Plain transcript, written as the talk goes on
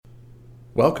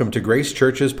Welcome to Grace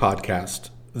Church's podcast.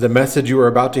 The message you are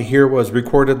about to hear was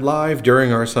recorded live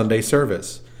during our Sunday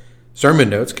service. Sermon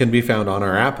notes can be found on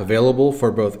our app, available for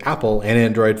both Apple and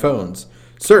Android phones.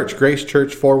 Search Grace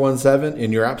Church 417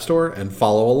 in your app store and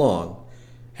follow along.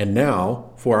 And now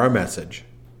for our message.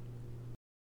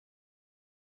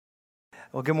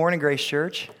 Well, good morning, Grace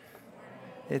Church.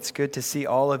 It's good to see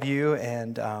all of you,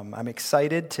 and I'm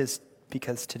excited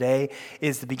because today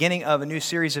is the beginning of a new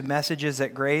series of messages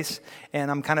at Grace, and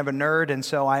I'm kind of a nerd, and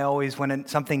so I always, when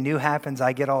something new happens,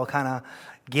 I get all kind of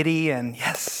giddy, and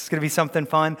yes, it's going to be something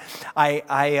fun.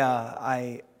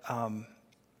 I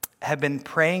have been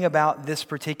praying about this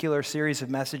particular series of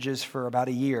messages for about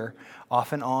a year,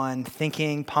 off and on,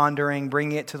 thinking, pondering,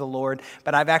 bringing it to the Lord.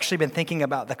 But I've actually been thinking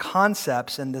about the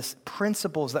concepts and the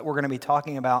principles that we're going to be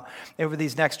talking about over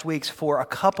these next weeks for a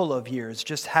couple of years,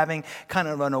 just having kind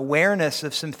of an awareness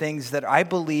of some things that I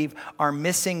believe are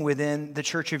missing within the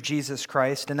Church of Jesus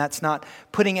Christ. And that's not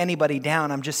putting anybody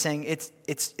down. I'm just saying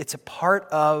it's a part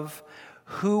of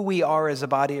who we are as a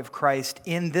body of Christ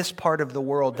in this part of the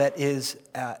world that is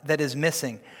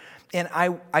missing. And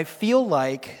I feel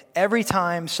like every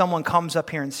time someone comes up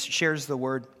here and shares the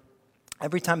word,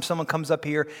 every time someone comes up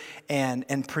here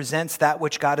and presents that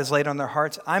which God has laid on their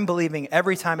hearts, I'm believing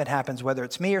every time it happens, whether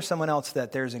it's me or someone else,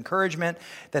 that there's encouragement,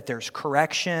 that there's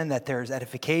correction, that there's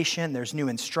edification, there's new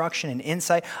instruction and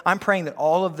insight. I'm praying that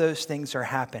all of those things are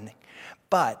happening.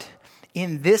 But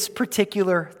in this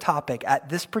particular topic, at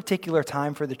this particular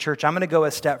time for the church, I'm going to go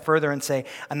a step further and say,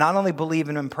 I not only believe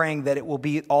and I'm praying that it will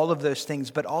be all of those things,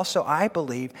 but also I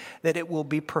believe that it will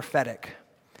be prophetic.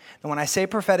 And when I say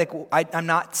prophetic, I'm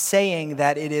not saying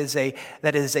that it is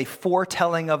a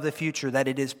foretelling of the future, that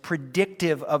it is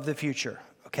predictive of the future,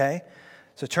 okay?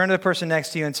 So turn to the person next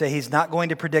to you and say, he's not going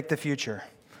to predict the future.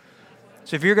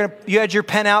 So if you had your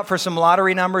pen out for some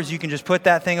lottery numbers, you can just put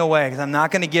that thing away, because I'm not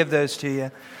going to give those to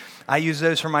you. I use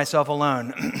those for myself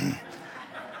alone.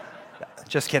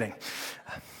 Just kidding.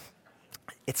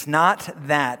 It's not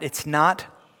that. It's not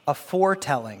a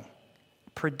foretelling,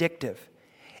 predictive.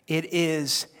 It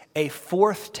is a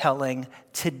forthtelling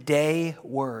today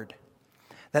word.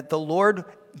 That the Lord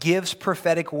gives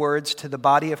prophetic words to the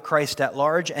body of Christ at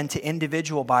large and to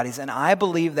individual bodies. And I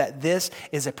believe that this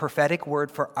is a prophetic word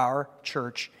for our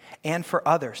church and for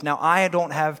others. Now, I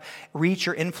don't have reach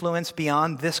or influence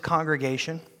beyond this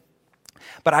congregation.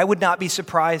 But I would not be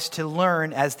surprised to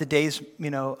learn as the days,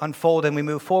 unfold and we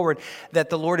move forward,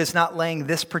 that the Lord is not laying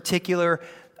this particular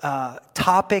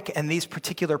topic and these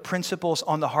particular principles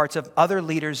on the hearts of other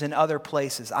leaders in other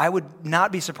places. I would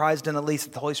not be surprised in the least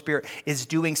that the Holy Spirit is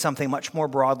doing something much more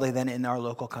broadly than in our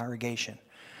local congregation.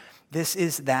 This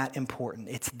is that important.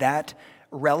 It's that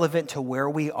relevant to where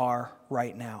we are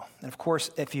right now. And of course,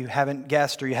 if you haven't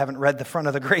guessed or you haven't read the front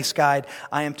of the Grace Guide,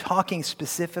 I am talking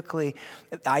specifically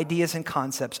ideas and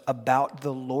concepts about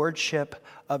the Lordship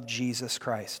of Jesus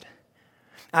Christ.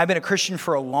 I've been a Christian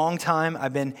for a long time.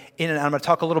 I'm going to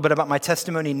talk a little bit about my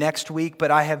testimony next week,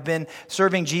 but I have been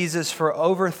serving Jesus for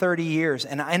over 30 years.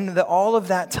 And in all of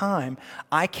that time,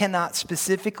 I cannot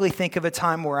specifically think of a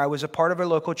time where I was a part of a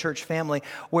local church family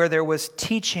where there was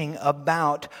teaching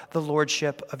about the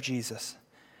Lordship of Jesus.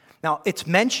 Now, it's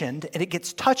mentioned and it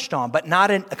gets touched on, but not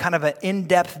in a kind of an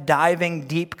in-depth, diving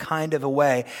deep kind of a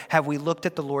way have we looked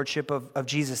at the Lordship of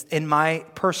Jesus in my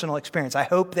personal experience. I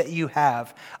hope that you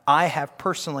have. I have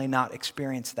personally not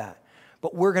experienced that.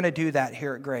 But we're going to do that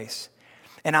here at Grace.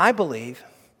 And I believe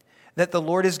that the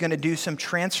Lord is going to do some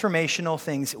transformational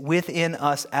things within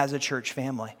us as a church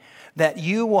family. That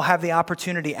you will have the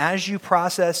opportunity as you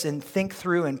process and think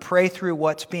through and pray through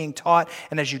what's being taught,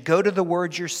 and as you go to the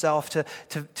Word yourself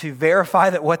to verify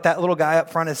that what that little guy up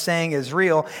front is saying is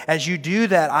real, as you do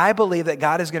that, I believe that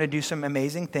God is going to do some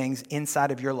amazing things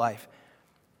inside of your life.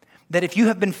 That if you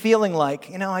have been feeling like,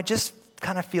 I just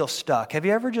kind of feel stuck. Have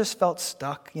you ever just felt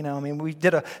stuck? We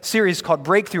did a series called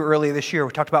Breakthrough earlier this year.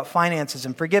 We talked about finances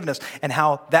and forgiveness and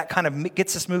how that kind of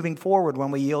gets us moving forward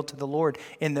when we yield to the Lord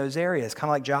in those areas, kind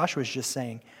of like Josh was just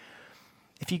saying.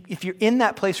 If you're in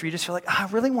that place where you just feel like, I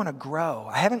really want to grow.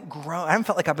 I haven't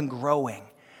felt like I've been growing.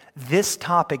 This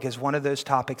topic is one of those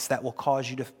topics that will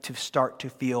cause you to start to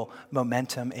feel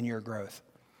momentum in your growth.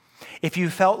 If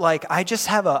you felt like, I just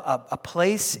have a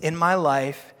place in my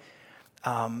life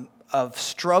of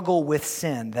struggle with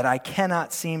sin that I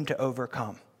cannot seem to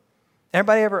overcome.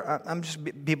 Anybody ever,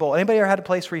 anybody ever had a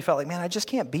place where you felt like, man, I just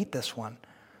can't beat this one?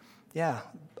 Yeah,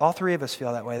 all three of us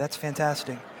feel that way. That's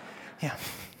fantastic. Yeah.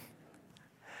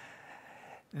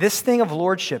 This thing of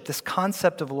lordship, this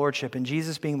concept of lordship and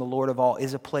Jesus being the Lord of all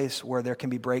is a place where there can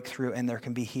be breakthrough and there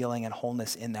can be healing and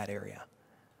wholeness in that area.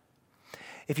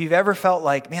 If you've ever felt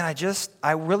like, man,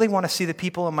 I really want to see the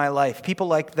people in my life, people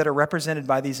like that are represented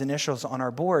by these initials on our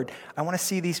board, I want to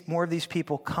see more of these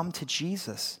people come to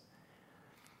Jesus.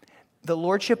 The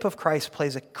Lordship of Christ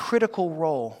plays a critical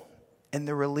role in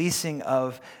the releasing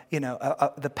of,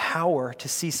 the power to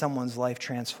see someone's life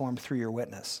transformed through your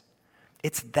witness.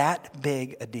 It's that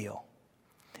big a deal.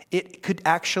 It could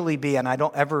actually be, and I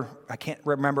can't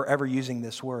remember ever using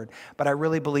this word, but I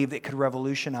really believe it could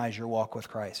revolutionize your walk with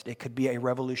Christ. It could be a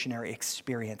revolutionary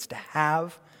experience to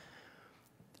have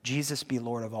Jesus be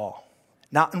Lord of all.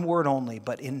 Not in word only,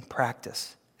 but in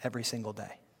practice every single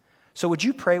day. So would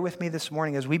you pray with me this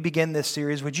morning as we begin this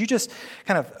series? Would you just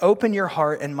kind of open your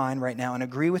heart and mind right now and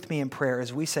agree with me in prayer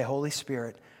as we say, Holy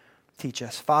Spirit, teach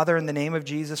us. Father, in the name of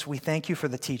Jesus, we thank you for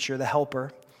the teacher, the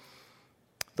helper,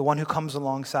 the one who comes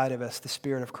alongside of us, the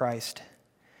Spirit of Christ.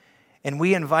 And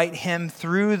we invite him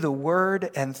through the word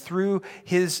and through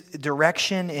his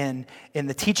direction in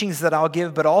the teachings that I'll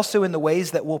give, but also in the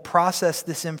ways that we'll process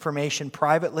this information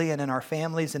privately and in our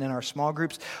families and in our small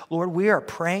groups. Lord, we are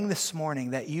praying this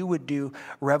morning that you would do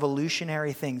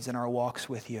revolutionary things in our walks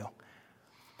with you.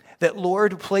 That,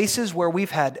 Lord, places where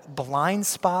we've had blind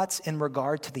spots in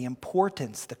regard to the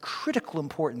importance, the critical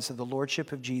importance of the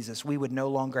Lordship of Jesus, we would no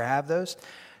longer have those.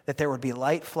 That there would be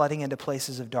light flooding into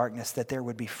places of darkness, that there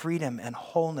would be freedom and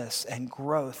wholeness and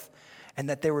growth, and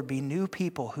that there would be new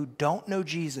people who don't know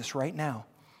Jesus right now,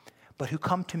 but who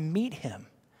come to meet him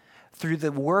through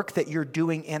the work that you're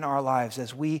doing in our lives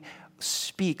as we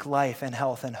speak life and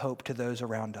health and hope to those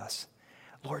around us.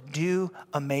 Lord, do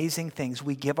amazing things.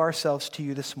 We give ourselves to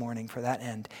you this morning for that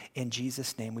end. In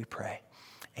Jesus' name we pray.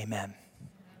 Amen.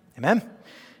 Amen?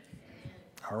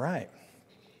 All right.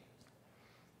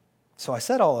 So I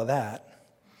said all of that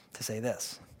to say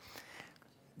this.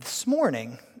 This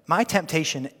morning, my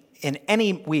temptation in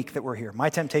any week that we're here, my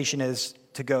temptation is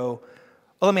to go,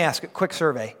 let me ask a quick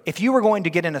survey. If you were going to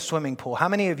get in a swimming pool, how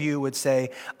many of you would say,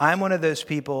 I'm one of those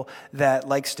people that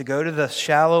likes to go to the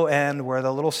shallow end where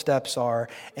the little steps are,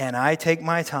 and I take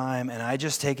my time, and I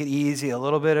just take it easy a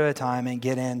little bit at a time and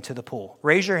get into the pool?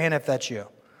 Raise your hand if that's you.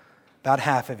 About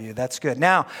half of you. That's good.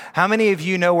 Now, how many of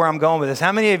you know where I'm going with this?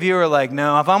 How many of you are like,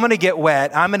 no, if I'm going to get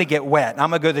wet, I'm going to get wet.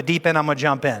 I'm going to go to the deep end. I'm going to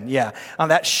jump in. Yeah.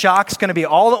 That shock's going to be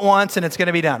all at once, and it's going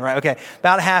to be done, right? Okay.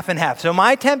 About half and half. So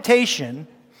my temptation,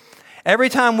 every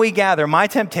time we gather, my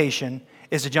temptation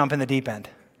is to jump in the deep end.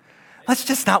 Let's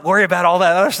just not worry about all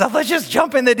that other stuff. Let's just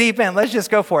jump in the deep end. Let's just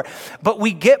go for it. But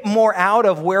we get more out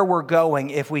of where we're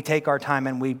going if we take our time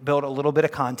and we build a little bit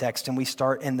of context and we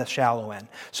start in the shallow end.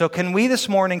 So can we this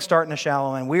morning start in the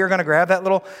shallow end? We are going to grab that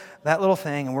little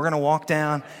thing and we're going to walk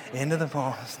down into the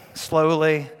pool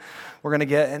slowly. We're going to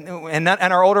get, and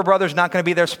our older brother's not going to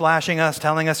be there splashing us,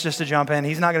 telling us just to jump in.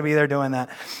 He's not going to be there doing that.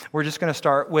 We're just going to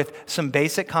start with some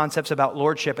basic concepts about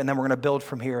lordship, and then we're going to build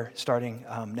from here starting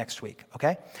next week,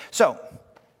 okay? So,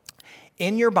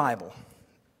 in your Bible,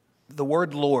 the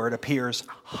word Lord appears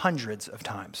hundreds of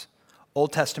times,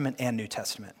 Old Testament and New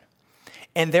Testament.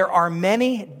 And there are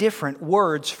many different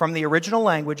words from the original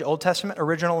language, Old Testament,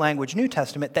 original language, New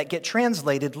Testament, that get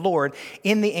translated Lord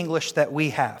in the English that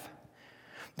we have.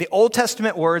 The Old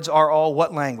Testament words are all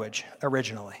what language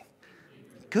originally?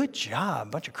 Good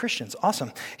job. Bunch of Christians.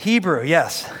 Awesome. Hebrew,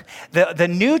 yes. The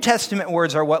New Testament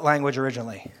words are what language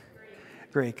originally?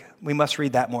 Greek. We must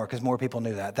read that more because more people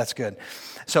knew that. That's good.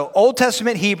 So Old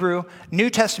Testament Hebrew, New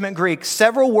Testament Greek,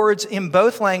 several words in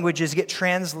both languages get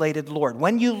translated Lord.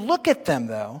 When you look at them,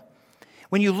 though,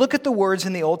 when you look at the words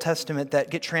in the Old Testament that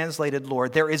get translated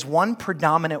Lord, there is one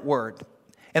predominant word.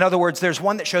 In other words, there's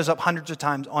one that shows up hundreds of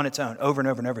times on its own, over and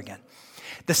over and over again.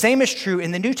 The same is true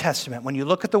in the New Testament. When you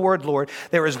look at the word Lord,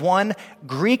 there is one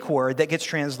Greek word that gets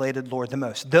translated Lord the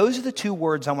most. Those are the two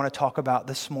words I want to talk about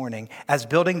this morning as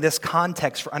building this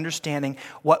context for understanding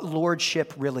what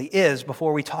lordship really is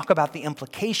before we talk about the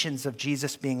implications of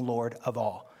Jesus being Lord of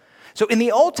all. So in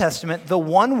the Old Testament, the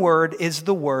one word is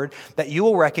the word that you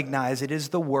will recognize. It is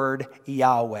the word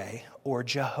Yahweh or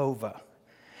Jehovah.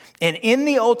 And in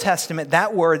the Old Testament,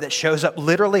 that word that shows up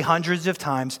literally hundreds of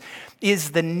times is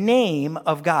the name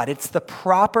of God. It's the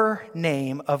proper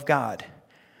name of God.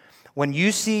 When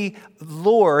you see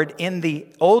Lord in the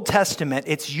Old Testament,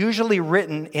 it's usually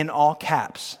written in all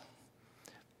caps.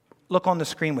 Look on the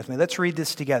screen with me. Let's read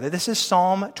this together. This is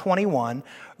Psalm 27,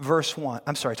 verse 1.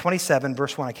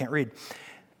 I can't read.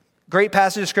 Great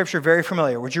passage of Scripture, very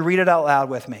familiar. Would you read it out loud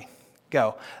with me?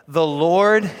 Go. The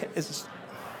Lord is...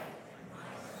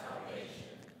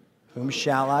 Whom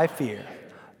shall I fear?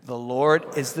 The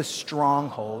Lord is the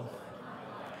stronghold.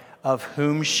 Of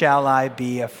whom shall I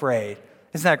be afraid?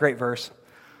 Isn't that a great verse?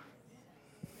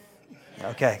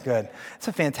 Okay, good.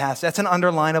 That's an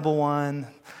underlinable one.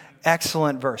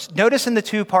 Excellent verse. Notice in the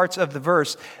two parts of the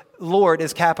verse, Lord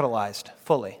is capitalized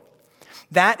fully.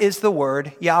 That is the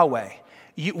word Yahweh.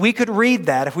 We could read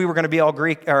that if we were going to be all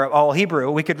Greek or all Hebrew.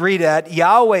 We could read that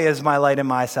Yahweh is my light and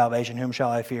my salvation. Whom shall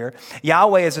I fear?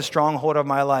 Yahweh is a stronghold of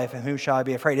my life, and whom shall I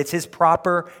be afraid? It's his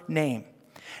proper name.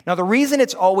 Now, the reason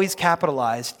it's always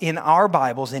capitalized in our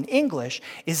Bibles in English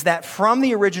is that from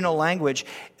the original language,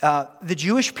 the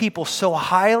Jewish people so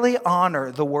highly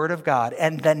honor the Word of God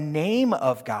and the name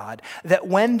of God that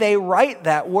when they write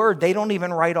that word, they don't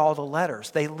even write all the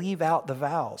letters. They leave out the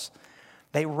vowels.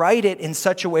 They write it in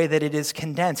such a way that it is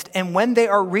condensed. And when they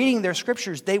are reading their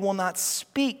scriptures, they will not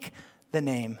speak the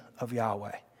name of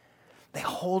Yahweh. They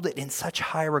hold it in such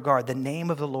high regard, the name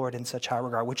of the Lord in such high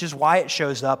regard, which is why it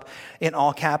shows up in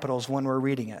all capitals when we're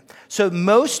reading it. So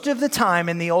most of the time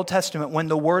in the Old Testament, when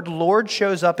the word Lord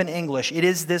shows up in English, it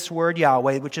is this word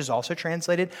Yahweh, which is also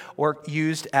translated or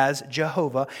used as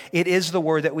Jehovah. It is the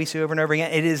word that we see over and over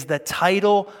again. It is the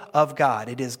title of God.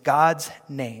 It is God's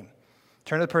name.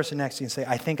 Turn to the person next to you and say,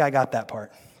 I think I got that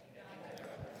part.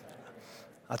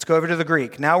 Let's go over to the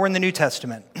Greek. Now we're in the New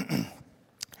Testament.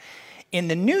 In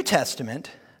the New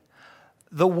Testament,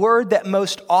 the word that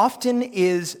most often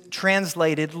is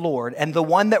translated Lord, and the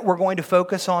one that we're going to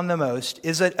focus on the most,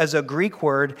 is a Greek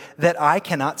word that I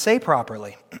cannot say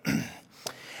properly.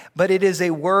 But it is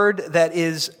a word that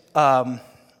I'm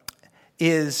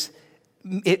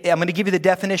going to give you the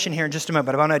definition here in just a moment,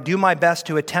 but I'm going to do my best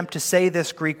to attempt to say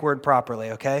this Greek word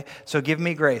properly, okay? So give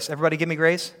me grace. Everybody give me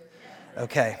grace?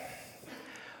 Okay.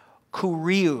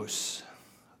 Kurios.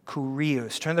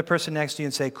 Kurios. Turn to the person next to you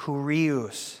and say,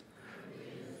 Kurios.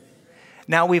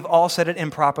 Now we've all said it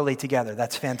improperly together.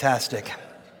 That's fantastic.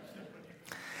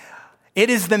 It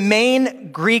is the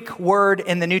main Greek word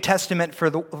in the New Testament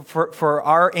for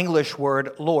our English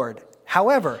word, Lord.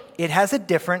 However, it has a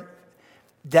different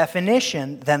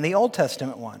definition than the Old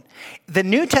Testament one. The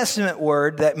New Testament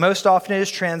word that most often is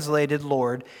translated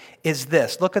Lord is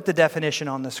this. Look at the definition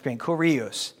on the screen.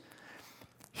 Kurios.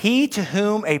 He to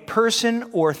whom a person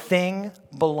or thing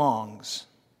belongs.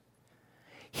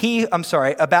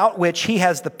 About which he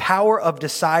has the power of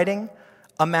deciding,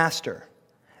 a master.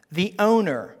 The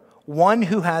owner, one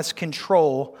who has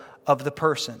control of the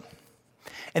person.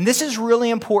 And this is really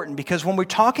important because when we're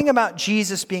talking about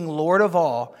Jesus being Lord of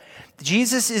all,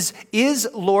 Jesus is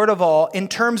Lord of all in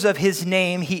terms of his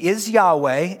name. He is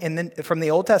Yahweh from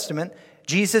the Old Testament.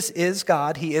 Jesus is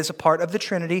God. He is a part of the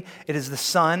Trinity. It is the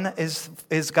Son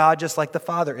is God just like the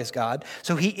Father is God.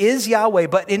 So he is Yahweh.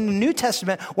 But in the New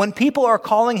Testament, when people are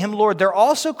calling him Lord, they're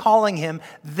also calling him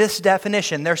this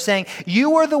definition. They're saying,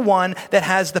 you are the one that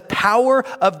has the power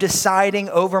of deciding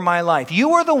over my life.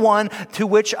 You are the one to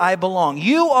which I belong.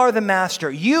 You are the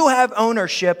master. You have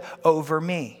ownership over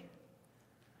me.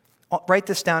 Write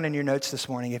this down in your notes this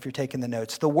morning if you're taking the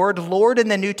notes. The word Lord in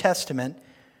the New Testament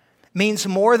means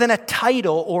more than a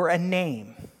title or a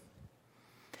name.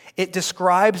 It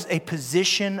describes a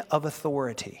position of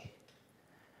authority.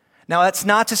 Now, that's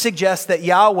not to suggest that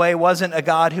Yahweh wasn't a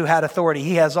God who had authority.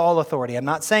 He has all authority. I'm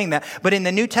not saying that. But in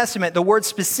the New Testament, the word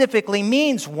specifically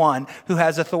means one who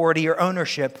has authority or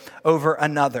ownership over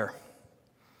another.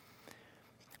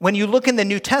 When you look in the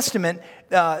New Testament,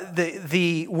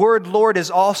 the word Lord is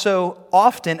also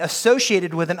often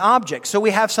associated with an object. So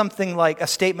we have something like a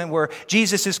statement where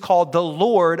Jesus is called the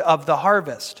Lord of the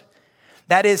harvest.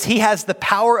 That is, he has the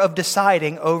power of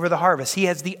deciding over the harvest. He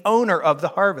is the owner of the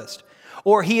harvest.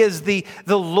 Or he is the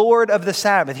Lord of the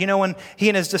Sabbath. You know, when he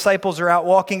and his disciples are out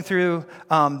walking through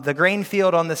the grain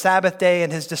field on the Sabbath day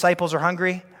and his disciples are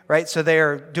hungry, right? So they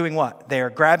are doing what? They are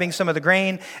grabbing some of the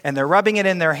grain and they're rubbing it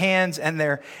in their hands and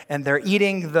they're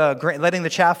eating the grain, letting the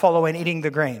chaff fall away and eating the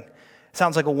grain.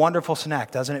 Sounds like a wonderful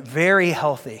snack, doesn't it? Very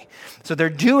healthy. So they're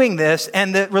doing this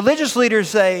and the religious leaders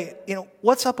say,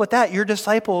 what's up with that? Your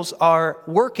disciples are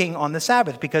working on the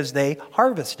Sabbath because they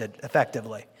harvested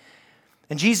effectively.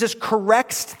 And Jesus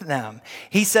corrects them.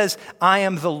 He says, I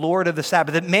am the Lord of the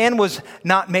Sabbath. That man was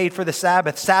not made for the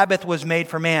Sabbath. Sabbath was made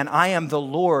for man. I am the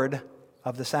Lord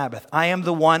of the Sabbath. I am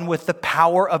the one with the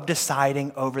power of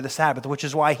deciding over the Sabbath, which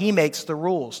is why he makes the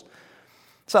rules.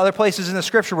 So other places in the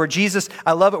scripture where Jesus,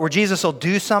 I love it, where Jesus will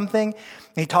do something.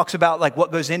 He talks about like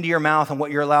what goes into your mouth and what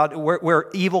you're allowed, where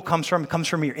evil comes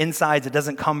from your insides. It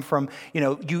doesn't come from,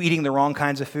 you eating the wrong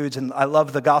kinds of foods. And I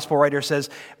love the gospel writer says,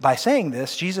 by saying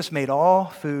this, Jesus made all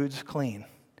foods clean.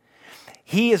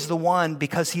 He is the one,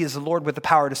 because he is the Lord with the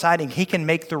power of deciding, he can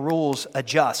make the rules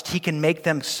adjust. He can make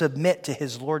them submit to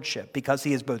his lordship because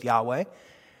he is both Yahweh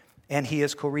and he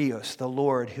is Kurios, the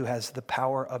Lord who has the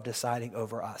power of deciding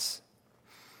over us.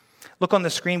 Look on the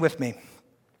screen with me.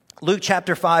 Luke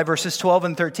chapter 5, verses 12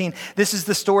 and 13. This is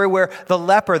the story where the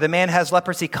leper, the man has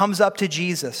leprosy, comes up to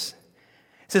Jesus.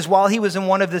 It says, while he was in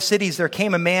one of the cities, there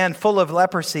came a man full of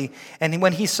leprosy. And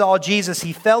when he saw Jesus,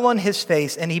 he fell on his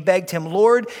face and he begged him,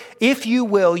 Lord, if you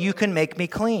will, you can make me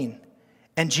clean.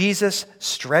 And Jesus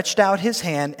stretched out his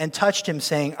hand and touched him,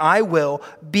 saying, I will,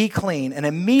 be clean. And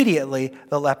immediately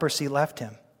the leprosy left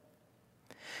him.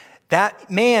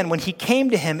 That man, when he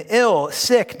came to him ill,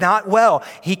 sick, not well,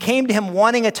 he came to him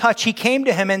wanting a touch. He came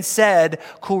to him and said,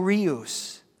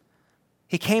 Kurios.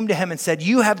 He came to him and said,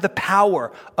 you have the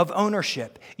power of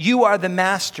ownership. You are the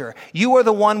master. You are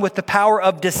the one with the power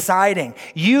of deciding.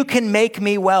 You can make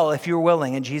me well if you're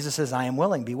willing. And Jesus says, I am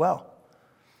willing, be well.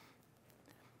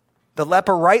 The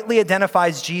leper rightly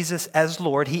identifies Jesus as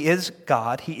Lord. He is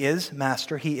God. He is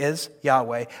master. He is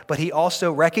Yahweh. But he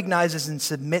also recognizes and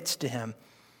submits to him,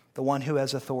 the one who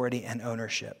has authority and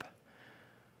ownership.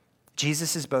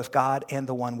 Jesus is both God and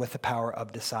the one with the power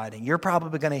of deciding. You're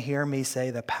probably going to hear me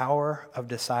say the power of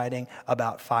deciding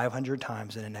about 500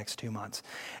 times in the next 2 months.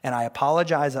 And I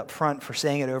apologize up front for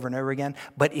saying it over and over again,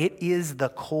 but it is the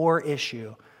core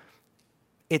issue.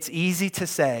 It's easy to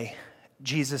say,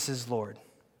 Jesus is Lord.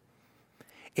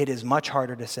 It is much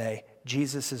harder to say,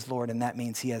 Jesus is Lord, and that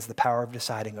means he has the power of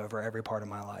deciding over every part of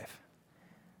my life.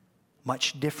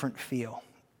 Much different feel.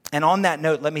 And on that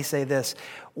note, let me say this.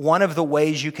 One of the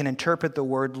ways you can interpret the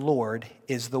word Lord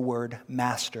is the word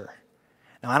master.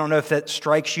 Now, I don't know if that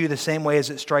strikes you the same way as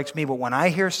it strikes me, but when I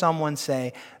hear someone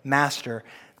say master,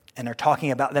 and they're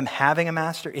talking about them having a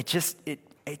master, it just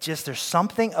there's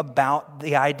something about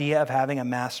the idea of having a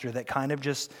master that kind of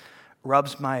just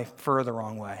rubs my fur the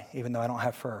wrong way, even though I don't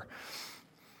have fur.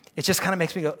 It just kind of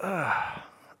makes me go, ugh.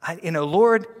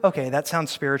 Lord, okay, that sounds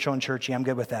spiritual and churchy. I'm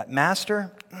good with that.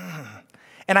 Master,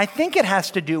 And I think it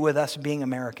has to do with us being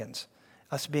Americans,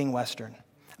 us being Western.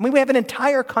 I mean, we have an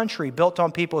entire country built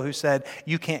on people who said,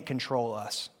 you can't control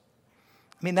us.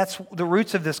 I mean, that's the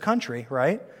roots of this country,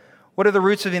 right? What are the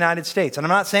roots of the United States? And I'm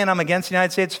not saying I'm against the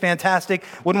United States. It's fantastic.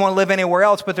 Wouldn't want to live anywhere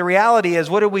else. But the reality is,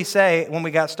 what did we say when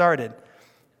we got started?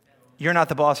 You're not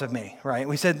the boss of me, right?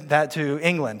 We said that to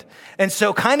England. And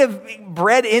so kind of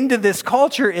bred into this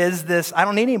culture is this, I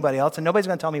don't need anybody else and nobody's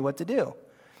going to tell me what to do.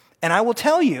 And I will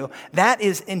tell you, that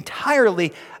is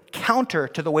entirely counter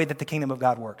to the way that the kingdom of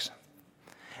God works.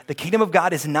 The kingdom of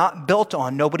God is not built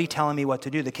on nobody telling me what to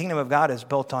do. The kingdom of God is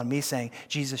built on me saying,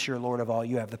 Jesus, you're Lord of all.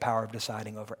 You have the power of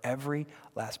deciding over every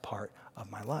last part of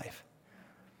my life.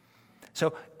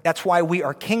 So that's why we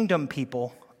are kingdom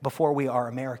people before we are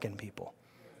American people.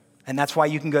 And that's why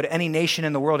you can go to any nation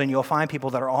in the world and you'll find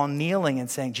people that are all kneeling and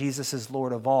saying, Jesus is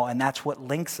Lord of all. And that's what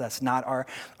links us, not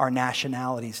our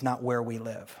nationalities, not where we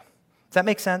live. Does that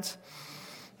make sense?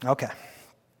 Okay.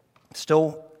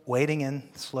 Still wading in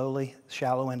slowly,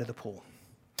 shallow end of the pool.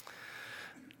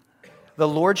 The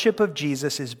lordship of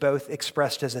Jesus is both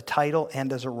expressed as a title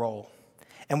and as a role.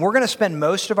 And we're going to spend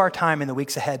most of our time in the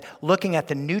weeks ahead looking at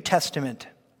the New Testament,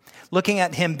 looking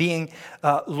at him being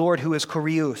Lord who is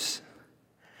Kurios.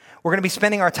 We're going to be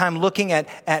spending our time looking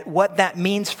at what that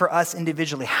means for us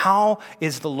individually. How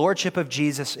is the lordship of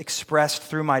Jesus expressed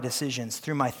through my decisions,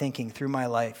 through my thinking, through my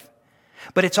life?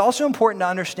 But it's also important to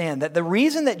understand that the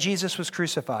reason that Jesus was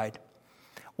crucified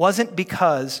wasn't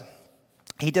because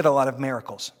he did a lot of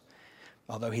miracles,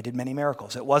 although he did many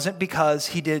miracles. It wasn't because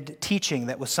he did teaching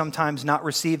that was sometimes not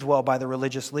received well by the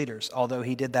religious leaders, although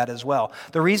he did that as well.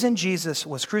 The reason Jesus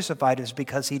was crucified is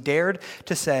because he dared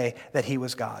to say that he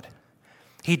was God.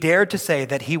 He dared to say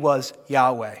that he was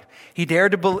Yahweh. He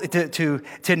dared to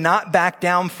not back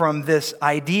down from this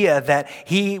idea that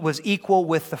he was equal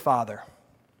with the Father.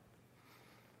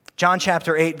 John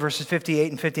chapter 8, verses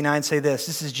 58 and 59 say this.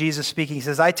 This is Jesus speaking. He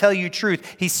says, I tell you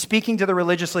truth. He's speaking to the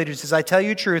religious leaders. He says, I tell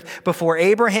you truth. Before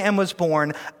Abraham was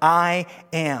born, I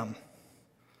am.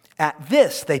 At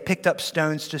this, they picked up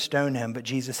stones to stone him, but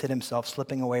Jesus hid himself,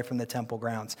 slipping away from the temple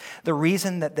grounds. The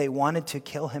reason that they wanted to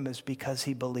kill him is because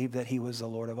he believed that he was the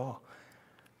Lord of all.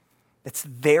 It's the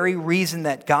very reason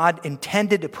that God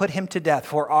intended to put him to death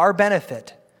for our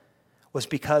benefit was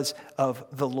because of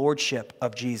the lordship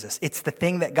of Jesus. It's the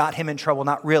thing that got him in trouble,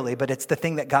 not really, but it's the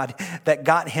thing that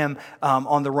got him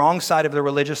on the wrong side of the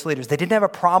religious leaders. They didn't have a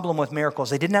problem with miracles.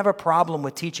 They didn't have a problem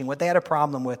with teaching. What they had a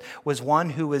problem with was one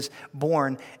who was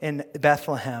born in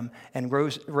Bethlehem and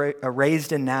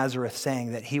raised in Nazareth,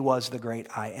 saying that he was the great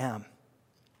I am.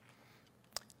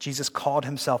 Jesus called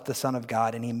himself the Son of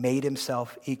God, and he made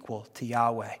himself equal to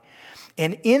Yahweh.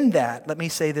 And in that, let me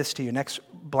say this to you, next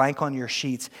blank on your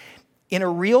sheets. In a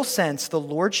real sense, the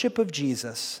lordship of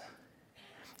Jesus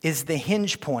is the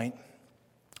hinge point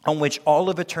on which all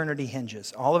of eternity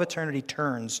hinges. All of eternity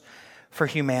turns for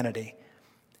humanity.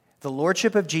 The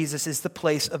lordship of Jesus is the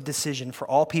place of decision for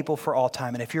all people for all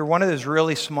time. And if you're one of those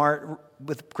really smart,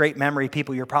 with great memory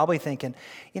people, you're probably thinking,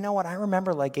 you know what, I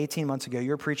remember like 18 months ago,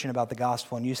 you were preaching about the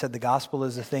gospel, and you said the gospel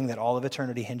is the thing that all of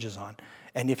eternity hinges on.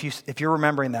 And if you're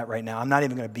remembering that right now, I'm not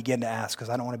even going to begin to ask, because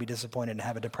I don't want to be disappointed and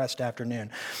have a depressed afternoon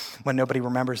when nobody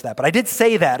remembers that. But I did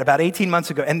say that about 18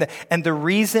 months ago. And the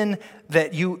reason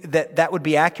that that would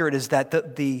be accurate is that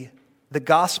the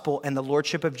gospel and the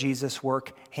lordship of Jesus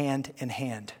work hand in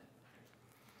hand.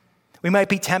 We might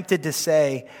be tempted to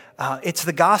say, it's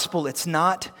the gospel, it's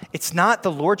not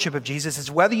the lordship of Jesus. It's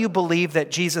whether you believe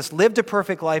that Jesus lived a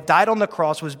perfect life, died on the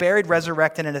cross, was buried,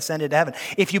 resurrected, and ascended to heaven.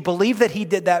 If you believe that he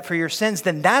did that for your sins,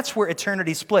 then that's where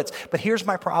eternity splits. But here's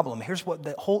my problem. Here's what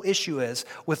the whole issue is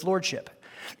with lordship.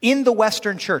 In the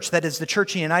Western church, that is the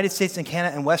church in the United States and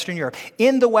Canada and Western Europe,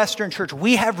 in the Western church,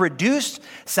 we have reduced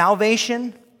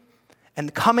salvation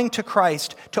and coming to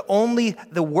Christ to only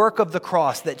the work of the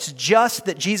cross. That's just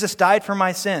that Jesus died for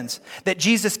my sins, that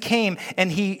Jesus came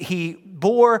and he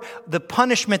bore the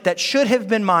punishment that should have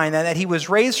been mine, and that he was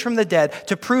raised from the dead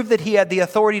to prove that he had the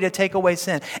authority to take away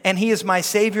sin. And he is my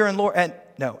Savior and Lord. And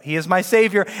no, he is my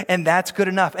Savior, and that's good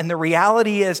enough. And the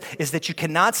reality is that you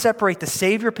cannot separate the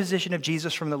Savior position of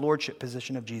Jesus from the Lordship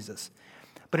position of Jesus.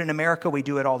 But in America, we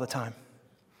do it all the time.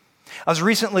 I was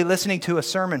recently listening to a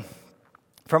sermon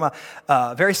from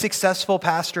a very successful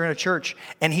pastor in a church,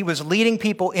 and he was leading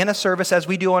people in a service, as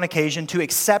we do on occasion, to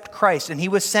accept Christ. And he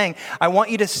was saying, I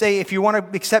want you to say, if you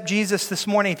want to accept Jesus this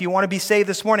morning, if you want to be saved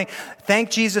this morning,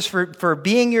 thank Jesus for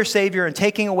being your Savior and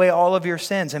taking away all of your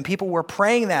sins. And people were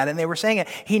praying that, and they were saying it.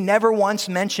 He never once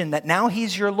mentioned that now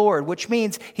he's your Lord, which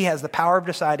means he has the power of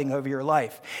deciding over your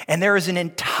life. And there is an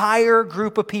entire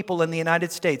group of people in the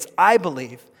United States, I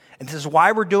believe, and this is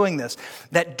why we're doing this,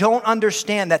 that don't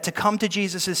understand that to come to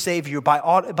Jesus as Savior, by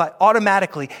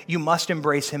automatically, you must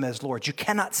embrace him as Lord. You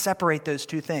cannot separate those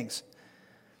two things.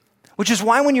 Which is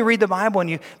why when you read the Bible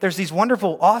and there's these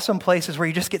wonderful, awesome places where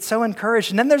you just get so encouraged.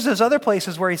 And then there's those other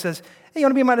places where he says, hey, you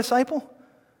want to be my disciple?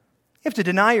 You have to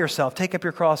deny yourself, take up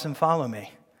your cross and follow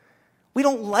me. We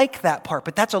don't like that part,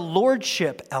 but that's a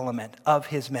lordship element of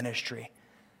his ministry,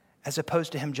 as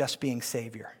opposed to him just being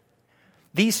Savior.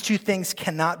 These two things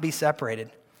cannot be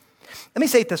separated. Let me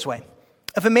say it this way.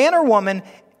 If a man or woman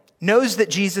knows that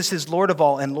Jesus is Lord of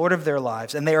all and Lord of their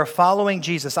lives, and they are following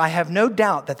Jesus, I have no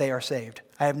doubt that they are saved.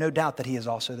 I have no doubt that he is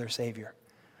also their Savior.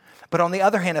 But on the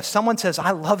other hand, if someone says,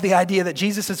 I love the idea that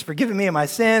Jesus has forgiven me of my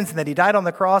sins and that he died on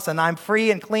the cross and I'm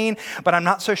free and clean, but I'm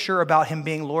not so sure about him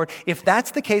being Lord, if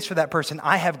that's the case for that person,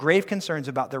 I have grave concerns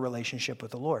about their relationship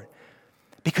with the Lord.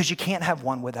 Because you can't have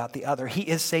one without the other. He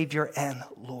is Savior and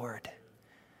Lord.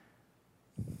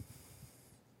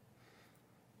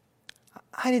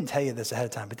 I didn't tell you this ahead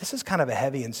of time, but this is kind of a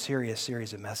heavy and serious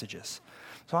series of messages.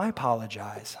 So I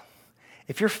apologize.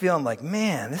 If you're feeling like,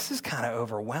 man, this is kind of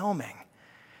overwhelming,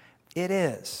 it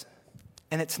is.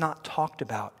 And it's not talked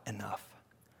about enough.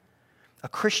 A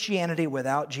Christianity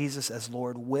without Jesus as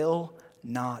Lord will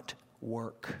not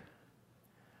work.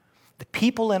 The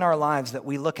people in our lives that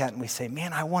we look at and we say,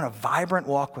 man, I want a vibrant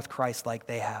walk with Christ like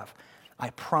they have. I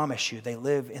promise you, they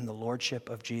live in the lordship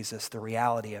of Jesus, the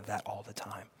reality of that all the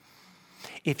time.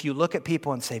 If you look at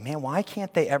people and say, man, why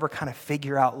can't they ever kind of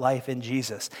figure out life in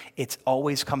Jesus? It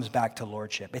always comes back to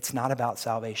lordship. It's not about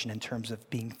salvation in terms of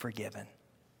being forgiven.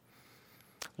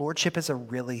 Lordship is a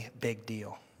really big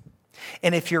deal.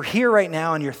 And if you're here right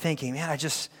now and you're thinking, man,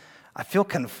 I feel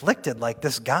conflicted, like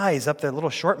this guy is up there, little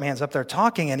short man's up there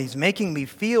talking, and he's making me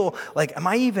feel like, am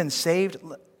I even saved?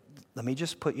 Let me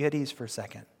just put you at ease for a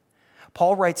second.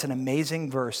 Paul writes an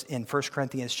amazing verse in 1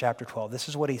 Corinthians chapter 12. This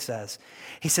is what he says.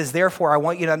 He says, therefore, I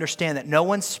want you to understand that no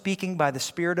one speaking by the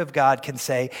Spirit of God can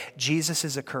say, Jesus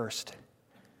is accursed.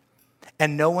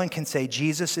 And no one can say,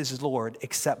 Jesus is Lord,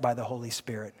 except by the Holy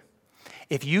Spirit.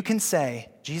 If you can say,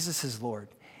 Jesus is Lord,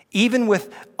 even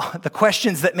with the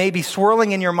questions that may be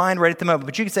swirling in your mind right at the moment,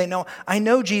 but you can say, no, I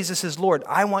know Jesus is Lord.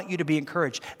 I want you to be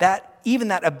encouraged. Even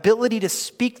that ability to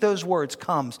speak those words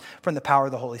comes from the power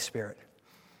of the Holy Spirit.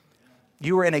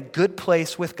 You are in a good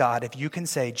place with God if you can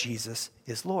say Jesus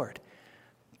is Lord.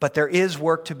 But there is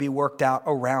work to be worked out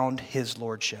around his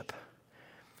lordship.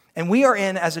 And we are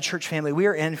in, as a church family, we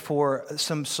are in for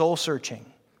some soul searching.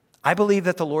 I believe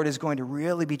that the Lord is going to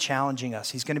really be challenging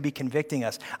us. He's going to be convicting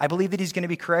us. I believe that he's going to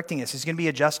be correcting us. He's going to be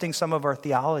adjusting some of our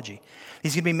theology.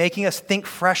 He's going to be making us think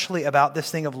freshly about this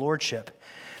thing of lordship.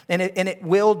 And it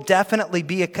will definitely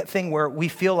be a thing where we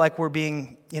feel like we're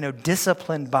being,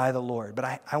 disciplined by the Lord.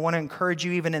 But I want to encourage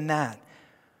you even in that.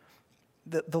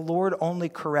 The Lord only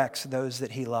corrects those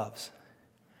that he loves.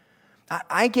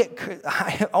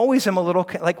 I always am a little,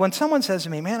 like when someone says to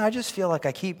me, man, I just feel like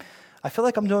I feel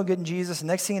like I'm doing good in Jesus, and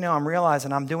next thing you know, I'm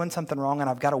realizing I'm doing something wrong and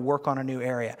I've got to work on a new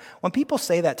area. When people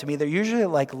say that to me, they're usually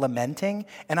like lamenting,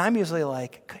 and I'm usually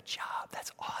like, good job,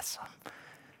 that's awesome.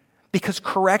 Because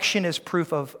correction is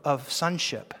proof of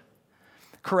sonship.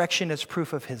 Correction is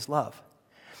proof of his love.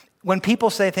 When people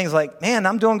say things like, man,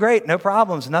 I'm doing great, no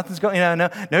problems, nothing's going,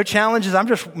 no challenges, I'm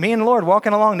just me and the Lord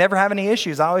walking along, never have any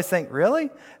issues. I always think,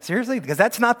 really? Seriously? Because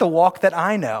that's not the walk that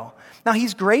I know. Now,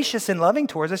 he's gracious and loving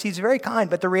towards us. He's very kind.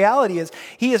 But the reality is,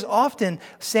 he is often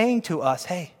saying to us,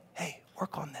 hey,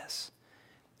 work on this.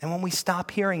 And when we stop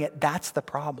hearing it, that's the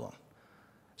problem.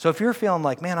 So if you're feeling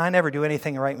like, man, I never do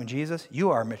anything right with Jesus,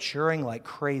 you are maturing like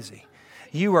crazy.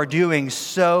 You are doing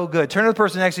so good. Turn to the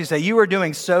person next to you and say, you are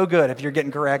doing so good if you're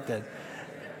getting corrected.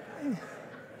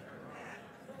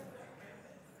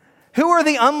 Who are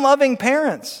the unloving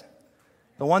parents?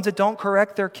 The ones that don't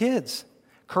correct their kids.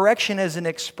 Correction is an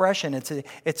expression.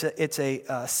 It's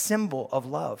a symbol of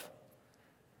love.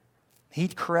 He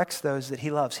corrects those that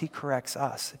he loves. He corrects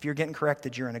us. If you're getting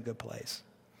corrected, you're in a good place.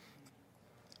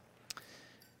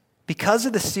 Because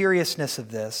of the seriousness of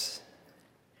this,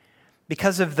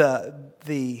 because of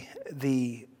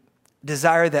the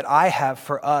desire that I have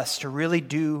for us to really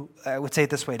do, I would say it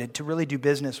this way, to really do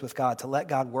business with God, to let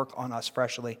God work on us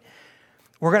freshly,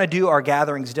 we're going to do our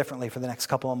gatherings differently for the next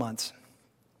couple of months.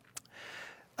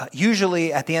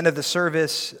 Usually at the end of the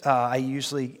service, I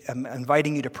usually am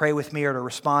inviting you to pray with me or to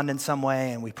respond in some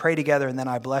way, and we pray together, and then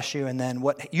I bless you. And then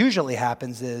what usually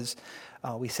happens is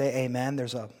we say amen.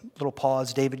 There's a little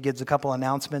pause. David gives a couple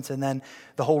announcements, and then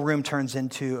the whole room turns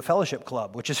into a fellowship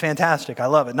club, which is fantastic. I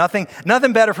love it. Nothing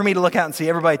better for me to look out and see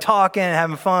everybody talking,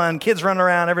 having fun, kids running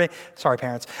around, everybody. Sorry,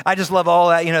 parents. I just love all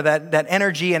that, that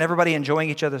energy and everybody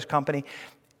enjoying each other's company.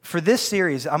 For this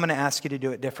series, I'm going to ask you to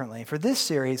do it differently. For this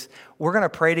series, we're going to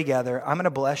pray together. I'm going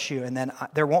to bless you, and then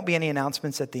there won't be any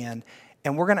announcements at the end.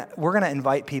 And we're going to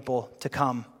invite people to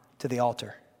come to the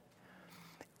altar.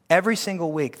 Every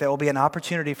single week, there will be an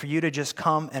opportunity for you to just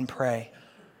come and pray.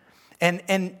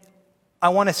 And I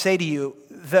want to say to you,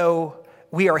 though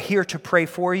we are here to pray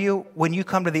for you, when you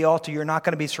come to the altar, you're not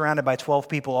going to be surrounded by 12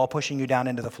 people all pushing you down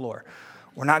into the floor.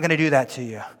 We're not going to do that to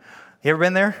you. You ever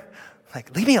been there?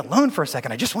 Like, leave me alone for a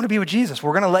second. I just want to be with Jesus.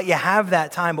 We're going to let you have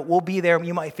that time, but we'll be there.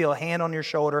 You might feel a hand on your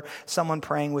shoulder, someone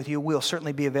praying with you. We'll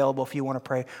certainly be available if you want to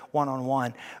pray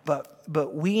one-on-one.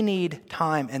 But we need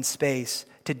time and space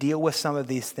to deal with some of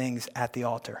these things at the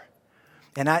altar.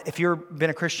 And if you've been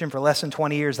a Christian for less than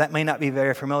 20 years, that may not be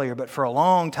very familiar, but for a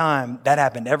long time, that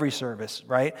happened every service,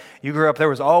 right? You grew up, there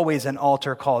was always an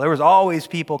altar call. There was always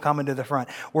people coming to the front.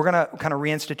 We're going to kind of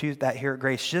reinstitute that here at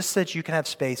Grace, just so that you can have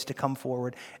space to come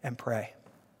forward and pray.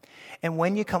 And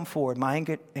when you come forward, my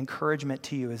encouragement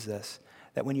to you is this,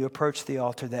 that when you approach the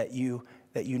altar, that you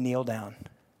kneel down.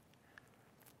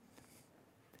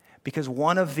 Because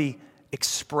one of the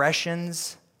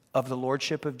expressions of the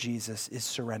lordship of Jesus is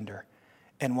surrender.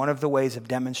 And one of the ways of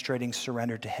demonstrating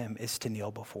surrender to him is to kneel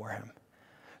before him.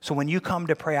 So when you come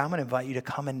to pray, I'm going to invite you to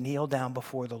come and kneel down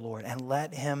before the Lord and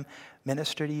let him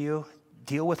minister to you.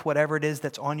 Deal with whatever it is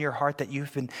that's on your heart that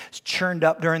you've been churned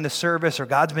up during the service or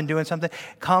God's been doing something.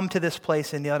 Come to this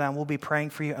place and kneel down. We'll be praying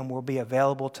for you, and we'll be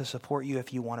available to support you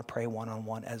if you want to pray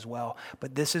one-on-one as well.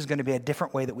 But this is going to be a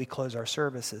different way that we close our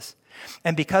services.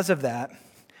 And because of that,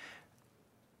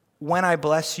 when I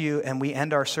bless you and we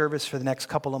end our service for the next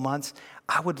couple of months,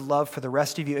 I would love for the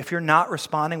rest of you, if you're not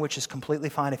responding, which is completely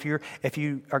fine, if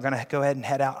you are going to go ahead and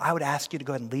head out, I would ask you to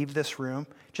go ahead and leave this room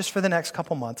just for the next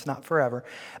couple months, not forever.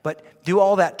 But do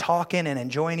all that talking and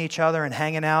enjoying each other and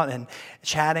hanging out and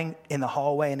chatting in the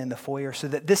hallway and in the foyer so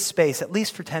that this space, at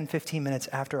least for 10, 15 minutes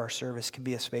after our service, can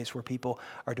be a space where people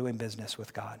are doing business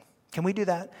with God. Can we do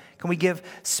that? Can we give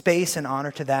space and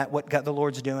honor to that, what God, the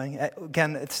Lord's doing?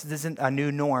 Again, this isn't a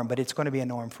new norm, but it's going to be a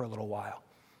norm for a little while.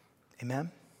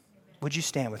 Amen? Would you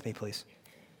stand with me, please?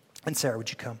 And Sarah, would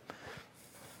you come?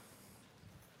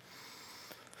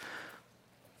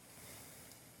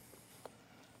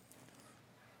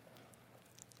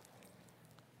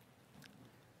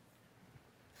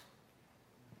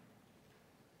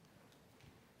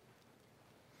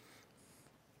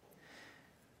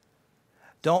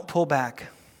 Don't pull back.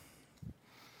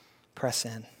 Press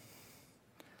in.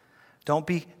 Don't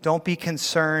be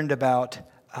concerned about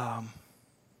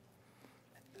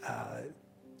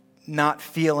not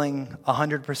feeling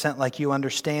 100% like you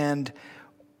understand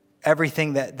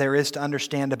everything that there is to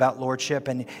understand about lordship,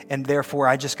 and therefore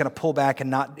I'm just going to pull back and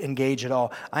not engage at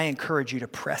all. I encourage you to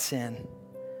press in.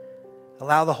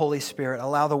 Allow the Holy Spirit,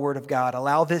 allow the Word of God,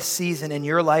 allow this season in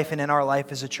your life and in our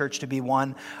life as a church to be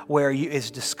one where you is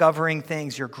discovering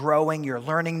things, you're growing, you're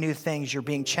learning new things, you're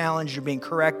being challenged, you're being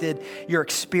corrected, you're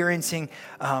experiencing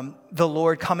the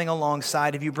Lord coming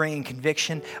alongside of you, bringing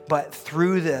conviction. But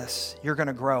through this, you're going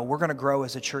to grow. We're going to grow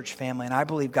as a church family, and I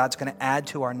believe God's going to add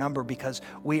to our number because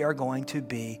we are going to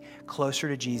be closer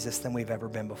to Jesus than we've ever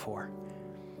been before.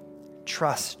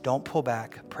 Trust, don't pull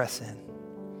back, press in.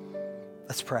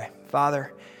 Let's pray.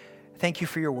 Father, thank you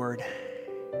for your word.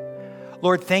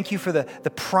 Lord, thank you for the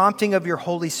prompting of your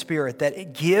Holy Spirit that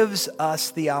it gives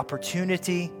us the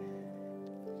opportunity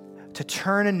to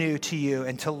turn anew to you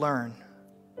and to learn.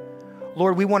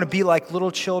 Lord, we want to be like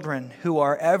little children who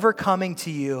are ever coming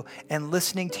to you and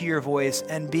listening to your voice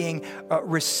and being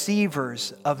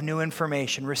receivers of new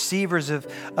information, receivers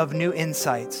of new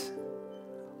insights.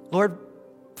 Lord,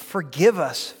 forgive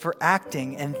us for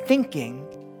acting and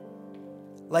thinking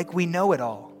like we know it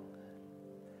all.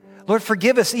 Lord,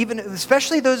 forgive us,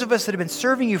 especially those of us that have been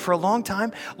serving you for a long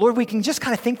time. Lord, we can just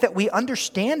kind of think that we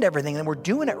understand everything and we're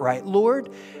doing it right. Lord,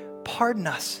 pardon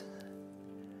us.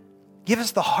 Give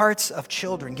us the hearts of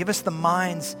children. Give us the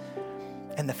minds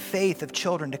and the faith of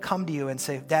children to come to you and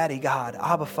say, Daddy God,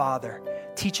 Abba Father,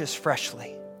 teach us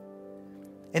freshly.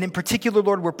 And in particular,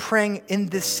 Lord, we're praying in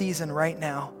this season right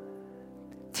now.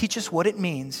 Teach us what it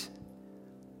means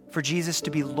for Jesus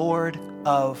to be Lord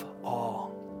of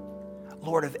all,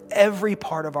 Lord of every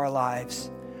part of our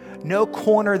lives. No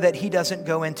corner that he doesn't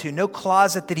go into, no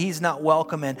closet that he's not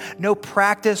welcome in, no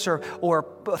practice or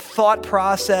thought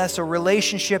process or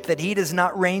relationship that he does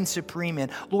not reign supreme in.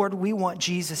 Lord, we want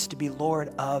Jesus to be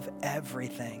Lord of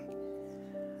everything.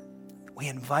 We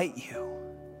invite you,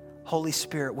 Holy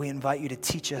Spirit, we invite you to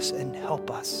teach us and help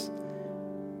us.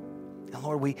 And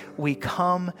Lord, we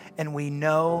come and we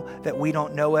know that we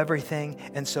don't know everything,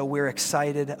 and so we're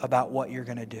excited about what you're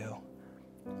going to do.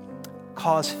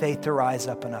 Cause faith to rise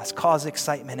up in us. Cause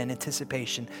excitement and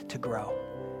anticipation to grow.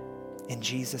 In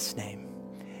Jesus' name,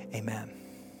 amen.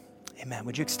 Amen.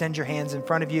 Would you extend your hands in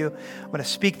front of you? I'm going to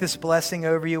speak this blessing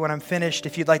over you when I'm finished.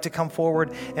 If you'd like to come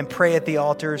forward and pray at the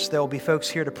altars, there will be folks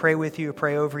here to pray with you,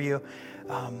 pray over you.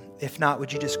 If not,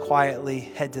 would you just quietly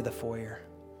head to the foyer?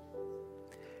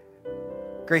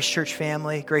 Grace Church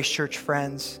family, Grace Church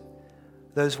friends,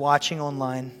 those watching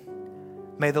online,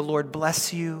 may the Lord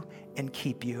bless you and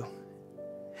keep you.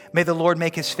 May the Lord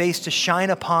make his face to shine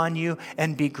upon you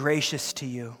and be gracious to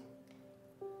you.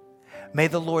 May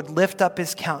the Lord lift up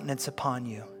his countenance upon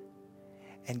you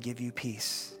and give you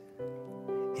peace.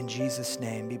 In Jesus'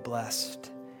 name, be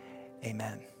blessed.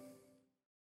 Amen.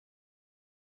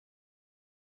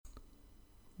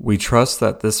 We trust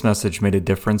that this message made a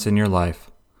difference in your life.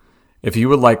 If you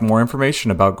would like more information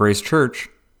about Grace Church,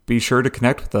 be sure to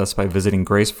connect with us by visiting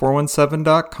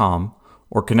grace417.com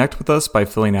or connect with us by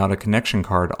filling out a connection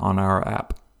card on our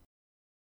app.